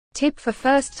Tip for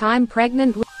first-time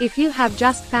pregnant women. If you have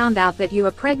just found out that you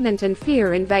are pregnant and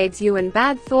fear invades you and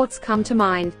bad thoughts come to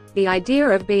mind, the idea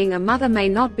of being a mother may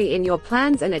not be in your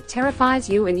plans and it terrifies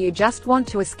you and you just want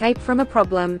to escape from a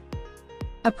problem.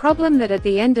 A problem that at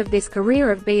the end of this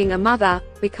career of being a mother,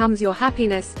 becomes your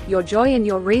happiness, your joy and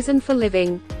your reason for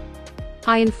living.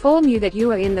 I inform you that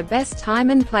you are in the best time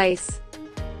and place.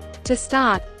 To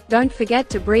start, don't forget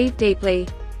to breathe deeply.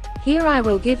 Here I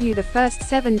will give you the first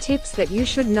 7 tips that you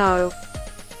should know.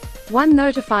 1.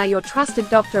 Notify your trusted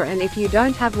doctor, and if you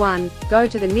don't have one, go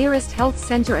to the nearest health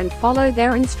center and follow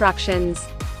their instructions.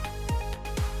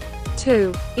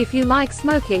 2. If you like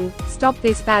smoking, stop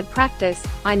this bad practice.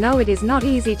 I know it is not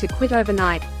easy to quit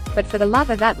overnight, but for the love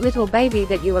of that little baby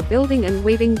that you are building and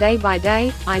weaving day by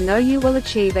day, I know you will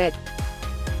achieve it.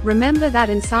 Remember that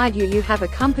inside you have a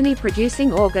company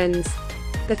producing organs.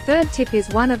 The 3rd tip is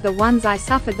one of the ones I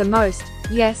suffered the most.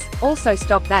 Yes, also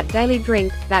stop that daily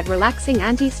drink, that relaxing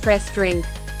anti-stress drink.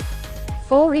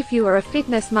 4. If you are a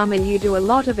fitness mum and you do a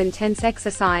lot of intense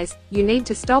exercise, you need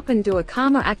to stop and do a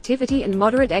calmer activity and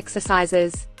moderate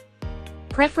exercises.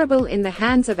 Preferable in the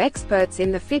hands of experts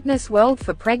in the fitness world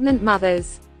for pregnant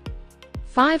mothers.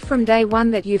 5. From day 1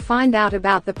 that you find out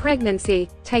about the pregnancy,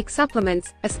 take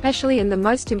supplements, especially in the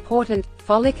most important,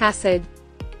 folic acid.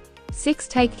 6.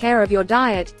 Take care of your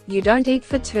diet. You don't eat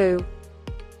for 2.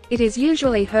 It is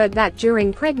usually heard that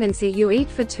during pregnancy you eat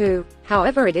for 2,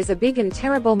 however it is a big and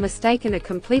terrible mistake and a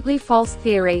completely false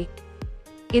theory.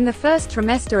 In the first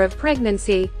trimester of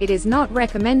pregnancy, it is not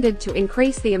recommended to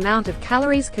increase the amount of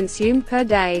calories consumed per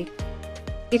day.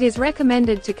 It is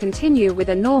recommended to continue with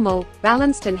a normal,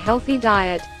 balanced and healthy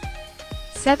diet.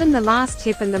 7. The last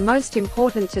tip and the most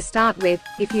important to start with,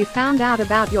 if you found out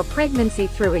about your pregnancy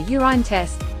through a urine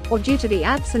test, or due to the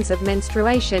absence of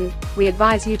menstruation, we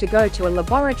advise you to go to a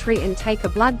laboratory and take a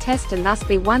blood test and thus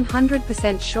be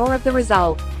 100% sure of the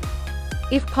result.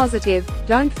 If positive,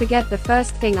 don't forget the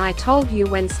first thing I told you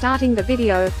when starting the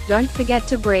video, don't forget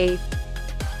to breathe.